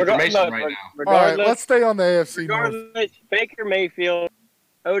irrelevant information right now. All right, Regardless, let's stay on the AFC North. regardless, Baker Mayfield,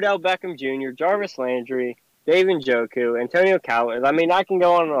 Odell Beckham Jr., Jarvis Landry, Dave Njoku, Antonio Callaway. I mean, I can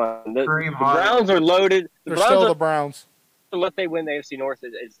go on and on. The Kareem Hunt. Browns are loaded. The They're Browns still are the Browns. let they win the AFC North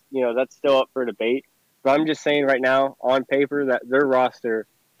is that's still up for debate. But I'm just saying right now, on paper, that their roster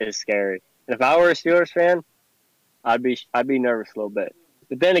is scary. And if I were a Steelers fan, I'd be nervous a little bit.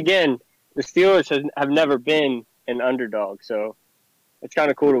 But then again, the Steelers have never been an underdog, so it's kind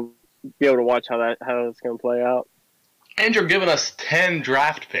of cool to be able to watch how it's going to play out. And you're giving us 10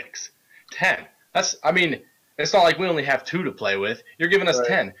 draft picks. 10. It's not like we only have 2 to play with. You're giving us Right.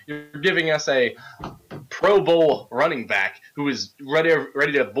 10. You're giving us a Pro Bowl running back who is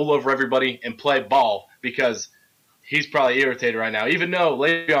ready to bull over everybody and play ball because he's probably irritated right now, even though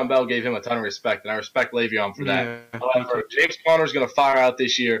Le'Veon Bell gave him a ton of respect, and I respect Le'Veon for that. Yeah. However, James Conner's going to fire out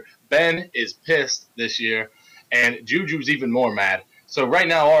this year. Ben is pissed this year, and Juju's even more mad. So right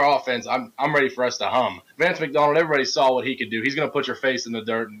now, our offense, I'm ready for us to hum. Vance McDonald, everybody saw what he could do. He's going to put your face in the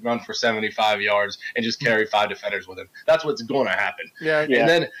dirt and run for 75 yards and just carry 5 defenders with him. That's what's going to happen. Yeah. Yeah. And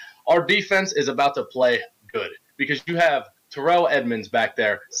then our defense is about to play good because you have Terrell Edmonds back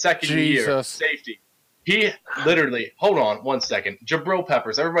there, second year Jesus. safety. He literally, hold on 1 second. Jabril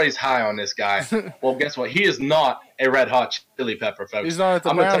Peppers, everybody's high on this guy. Well, guess what? He is not a red hot chili pepper, folks. He's not at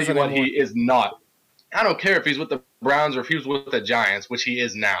the I'm going to Browns tell you what anymore. he is not. I don't care if he's with the Browns or if he was with the Giants, which he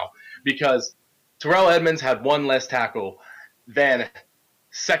is now, because Terrell Edmonds had 1 less tackle than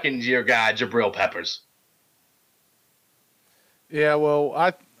second-year guy Jabril Peppers. Yeah, well,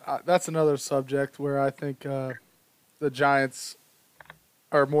 I that's another subject where I think the Giants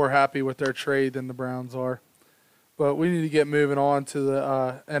are more happy with their trade than the Browns are. But we need to get moving on to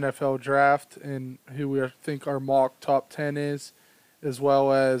the NFL draft and who we think our mock top 10 is, as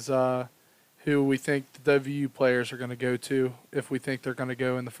well as who we think the WU players are going to go to if we think they're going to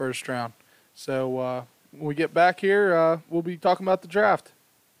go in the first round. So when we get back here, we'll be talking about the draft.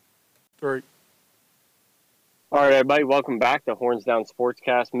 3. All right, everybody, welcome back to Horns Down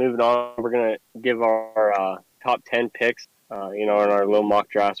Sportscast. Moving on, we're going to give our top 10 picks, in our little mock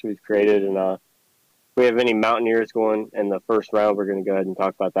drafts we've created. And if we have any Mountaineers going in the first round, we're going to go ahead and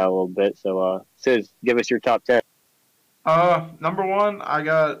talk about that a little bit. So, Sis, give us your top 10. Number 1, I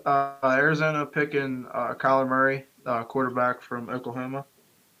got Arizona picking Kyler Murray, quarterback from Oklahoma.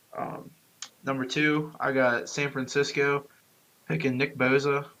 Number 2, I got San Francisco picking Nick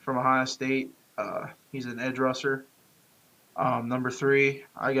Bosa from Ohio State. He's an edge rusher. Number 3,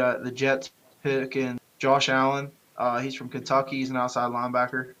 I got the Jets picking Josh Allen. He's from Kentucky. He's an outside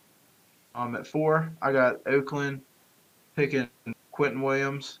linebacker. At 4, I got Oakland picking Quentin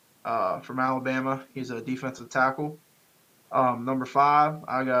Williams from Alabama. He's a defensive tackle. Number 5,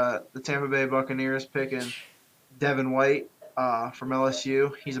 I got the Tampa Bay Buccaneers picking Devin White from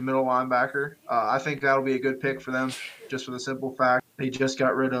LSU. He's a middle linebacker. I think that'll be a good pick for them just for the simple fact they just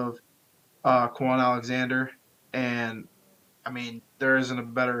got rid of Quan Alexander. And, there isn't a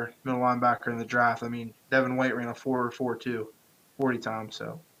better middle linebacker in the draft. Devin White ran a 4.42 40 times.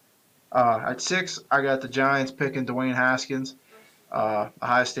 So at 6, I got the Giants picking Dwayne Haskins,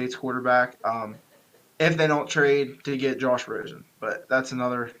 Ohio State's quarterback. If they don't trade to get Josh Rosen, but that's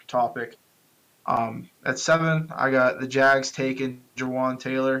another topic. At 7, I got the Jags taking Jawan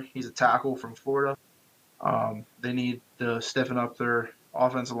Taylor. He's a tackle from Florida. They need to stiffen up their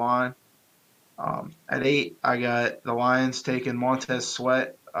offensive line. At 8, I got the Lions taking Montez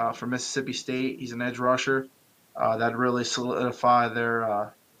Sweat from Mississippi State. He's an edge rusher. That'd really solidify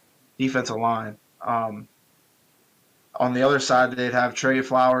their defensive line. On the other side, they'd have Trey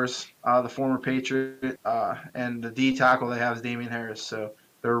Flowers, the former Patriot, and the D tackle they have is Damian Harris. So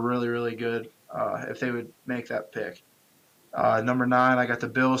they're really, really good if they would make that pick. Number 9, I got the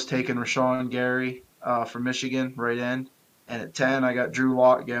Bills taking Rashawn Gary from Michigan, right end. And at 10, I got Drew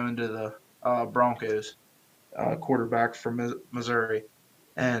Lock going to the Broncos, quarterback from Missouri.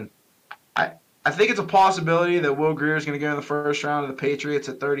 And I think it's a possibility that Will Grier is going to go in the first round of the Patriots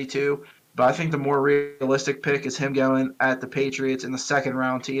at 32. But I think the more realistic pick is him going at the Patriots in the second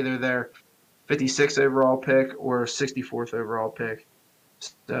round to either their 56th overall pick or 64th overall pick.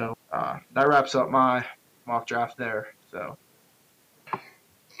 So that wraps up my mock draft there. So.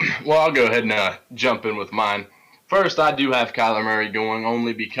 Well, I'll go ahead and jump in with mine. First, I do have Kyler Murray going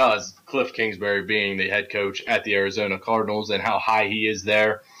only because Cliff Kingsbury being the head coach at the Arizona Cardinals and how high he is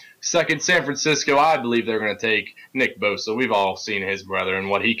there. Second, San Francisco, I believe they're going to take Nick Bosa. We've all seen his brother and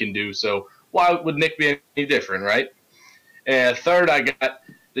what he can do, so why would Nick be any different, right? And third, I got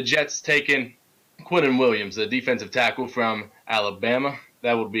the Jets taking Quinnen Williams, the defensive tackle from Alabama.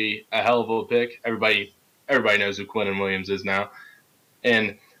 That would be a hell of a pick. Everybody knows who Quinnen Williams is now.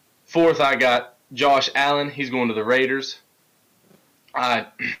 And fourth, I got Josh Allen. He's going to the Raiders. I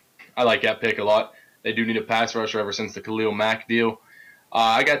like that pick a lot. They do need a pass rusher ever since the Khalil Mack deal.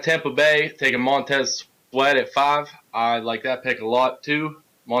 I got Tampa Bay taking Montez Sweat at 5. I like that pick a lot too.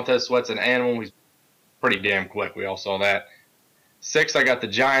 Montez Sweat's an animal. He's pretty damn quick. We all saw that. 6, I got the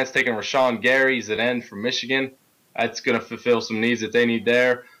Giants taking Rashawn Gary. He's an end from Michigan. That's going to fulfill some needs that they need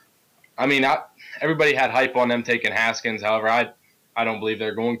there. I mean, everybody had hype on them taking Haskins. However, I don't believe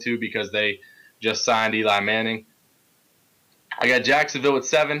they're going to because they just signed Eli Manning. I got Jacksonville at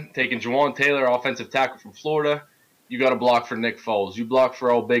 7, taking Jawan Taylor, offensive tackle from Florida. You got to block for Nick Foles. You block for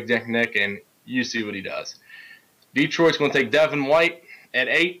old Big Dick Nick, and you see what he does. Detroit's going to take Devin White at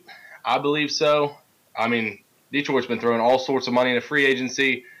 8. I believe so. I mean, Detroit's been throwing all sorts of money into free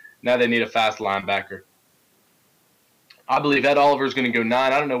agency. Now they need a fast linebacker. I believe Ed Oliver's going to go 9.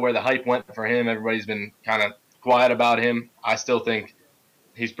 I don't know where the hype went for him. Everybody's been kind of quiet about him. I still think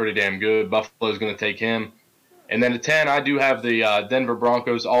he's pretty damn good. Buffalo's going to take him. And then at 10, I do have the Denver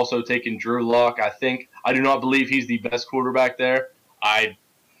Broncos also taking Drew Lock. I do not believe he's the best quarterback there. I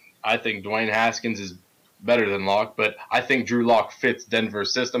think Dwayne Haskins is better than Lock, but I think Drew Lock fits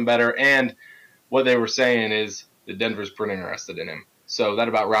Denver's system better. And what they were saying is that Denver's pretty interested in him. So that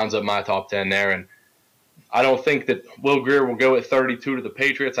about rounds up my top 10 there. And I don't think that Will Grier will go at 32 to the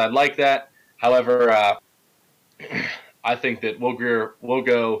Patriots. I'd like that. However, I think that Will Grier will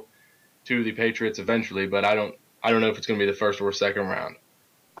go to the Patriots eventually, but I don't know if it's going to be the first or second round.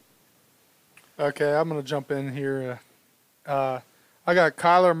 Okay, I'm going to jump in here. I got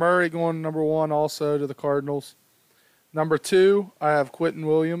Kyler Murray going number 1 also to the Cardinals. Number 2, I have Quentin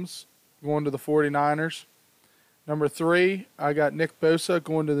Williams going to the 49ers. Number 3, I got Nick Bosa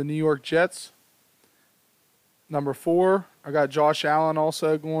going to the New York Jets. Number 4, I got Josh Allen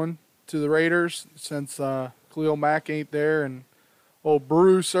also going to the Raiders since Khalil Mack ain't there and old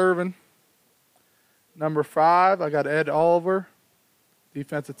Brew serving. Number 5, I got Ed Oliver,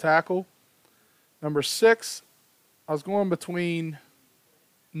 defensive tackle. Number 6, I was going between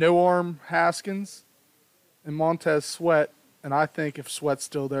No Arm Haskins and Montez Sweat, and I think if Sweat's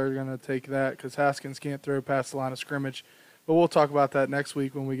still there, they're going to take that because Haskins can't throw past the line of scrimmage. But we'll talk about that next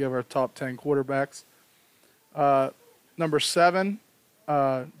week when we give our top 10 quarterbacks. Number 7,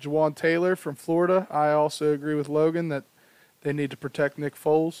 Jawan Taylor from Florida. I also agree with Logan that they need to protect Nick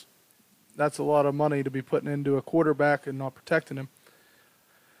Foles. That's a lot of money to be putting into a quarterback and not protecting him.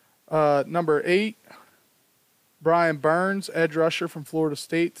 Number 8, Brian Burns, edge rusher from Florida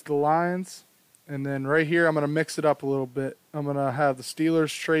State to the Lions. And then right here, I'm going to mix it up a little bit. I'm going to have the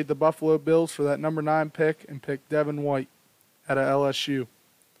Steelers trade the Buffalo Bills for that number 9 pick and pick Devin White out of LSU.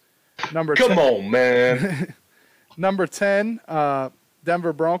 Come 10, on, man. Number 10,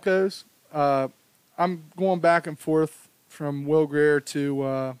 Denver Broncos. I'm going back and forth from Will Grier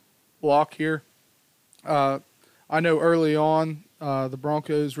to Block here. I know early on the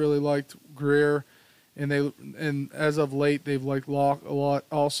Broncos really liked Grier, and as of late they've liked Locke a lot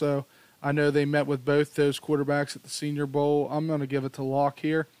also. I know they met with both those quarterbacks at the Senior Bowl. I'm going to give it to Locke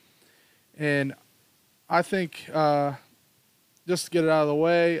here. And I think, just to get it out of the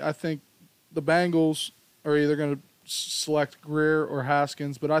way, I think the Bengals are either going to select Grier or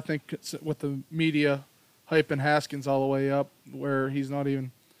Haskins, but I think with the media hyping Haskins all the way up, where he's not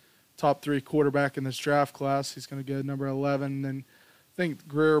even top 3 quarterback in this draft class, he's going to go number 11, and I think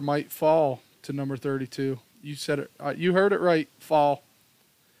Grier might fall to number 32. You said it. You heard it right, fall.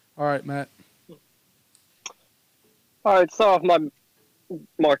 All right, Matt. All right, so off my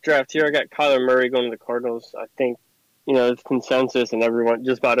mock draft here, I got Kyler Murray going to the Cardinals. I think, it's consensus and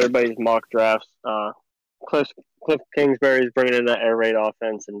just about everybody's mock drafts. Cliff Kingsbury's bringing in that air raid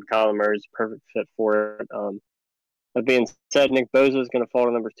offense, and Kyler Murray's a perfect fit for it. That being said, Nick Bosa is going to fall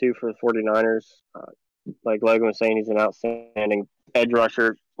to number 2 for the 49ers. Like Logan was saying, he's an outstanding edge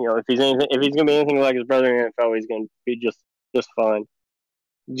rusher. If he's going to be anything like his brother in the NFL, he's going to be just fine.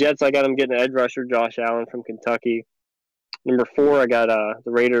 Jets, I got him getting an edge rusher, Josh Allen from Kentucky. Number 4, I got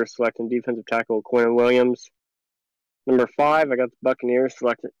the Raiders selecting defensive tackle Quentin Williams. Number 5, I got the Buccaneers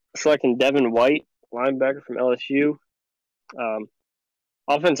selecting Devin White, linebacker from LSU.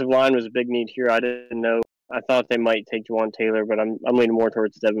 Offensive line was a big need here. I didn't know. I thought they might take Juwan Taylor, but I'm leaning more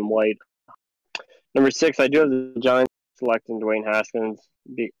towards Devin White. Number 6, I do have the Giants selecting Dwayne Haskins.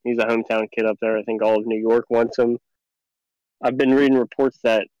 He's a hometown kid up there. I think all of New York wants him. I've been reading reports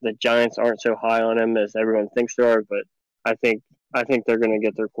that the Giants aren't so high on him as everyone thinks they are, but I think they're going to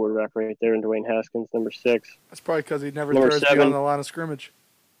get their quarterback right there in Dwayne Haskins, number 6. That's probably because he never Number throws 7. beyond the line of scrimmage.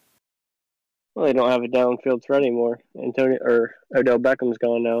 Well, they don't have a downfield threat anymore. Odell Beckham's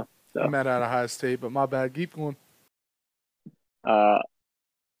gone now. So. I met out of Ohio State, but my bad. Keep going. Well,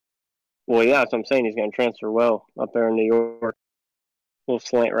 yeah, that's what I'm saying. He's going to transfer well up there in New York. Little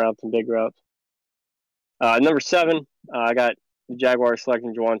slant routes and big routes. Number 7, I got the Jaguars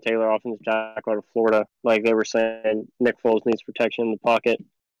selecting Juwan Taylor, offensive tackle out of Florida. Like they were saying, Nick Foles needs protection in the pocket.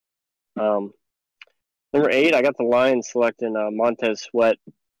 Number 8, I got the Lions selecting Montez Sweat,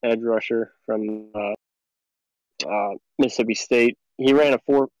 edge rusher from Mississippi State. He ran a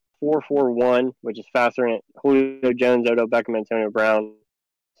 4.41, which is faster than Julio Jones, Odell Beckham, Antonio Brown.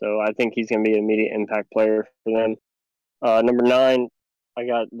 So I think he's going to be an immediate impact player for them. Number 9, I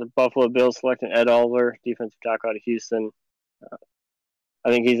got the Buffalo Bills selecting Ed Oliver, defensive tackle out of Houston. I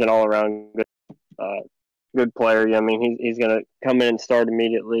think he's an all-around good player. Yeah, I mean, he's going to come in and start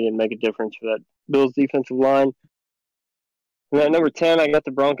immediately and make a difference for that Bills defensive line. And then number 10, I got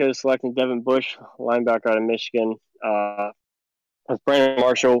the Broncos selecting Devin Bush, linebacker out of Michigan. With Brandon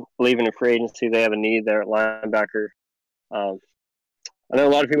Marshall leaving in free agency, they have a need there at linebacker. I know a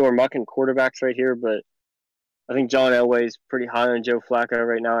lot of people are mucking quarterbacks right here, but I think John Elway's pretty high on Joe Flacco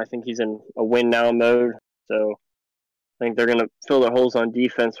right now. I think he's in a win-now mode. So I think they're going to fill their holes on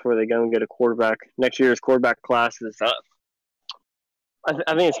defense before they go and get a quarterback. Next year's quarterback class is I think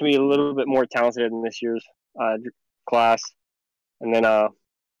it's going to be a little bit more talented than this year's class. And then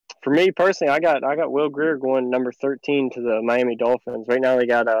for me personally, I got Will Grier going number 13 to the Miami Dolphins. Right now they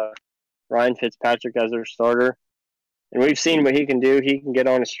got Ryan Fitzpatrick as their starter. And we've seen what he can do. He can get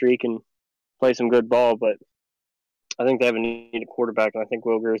on a streak and play some good ball, but I think they have a need a quarterback, and I think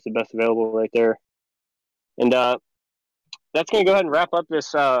Will Grier is the best available right there. And that's going to go ahead and wrap up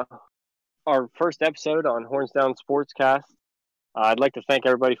this our first episode on Horns Down Sportscast. I'd like to thank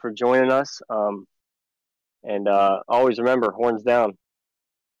everybody for joining us. And always remember, Horns Down.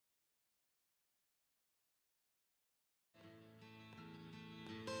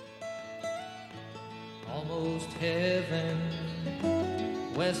 Almost heaven,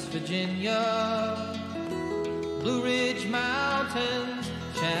 West Virginia, Blue Ridge Mountains,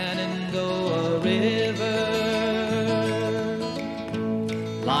 Shenandoah River.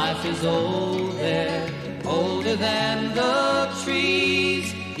 Life is old there, older than the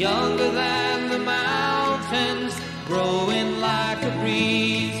trees, younger than the mountains, growing like a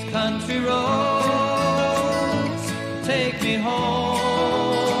breeze. Country roads, take me home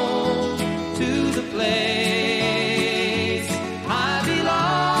to the place I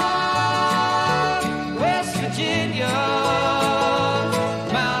belong, West Virginia,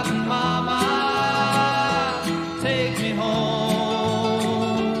 Mountain Mama, take me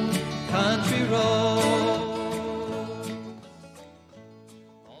home, country road.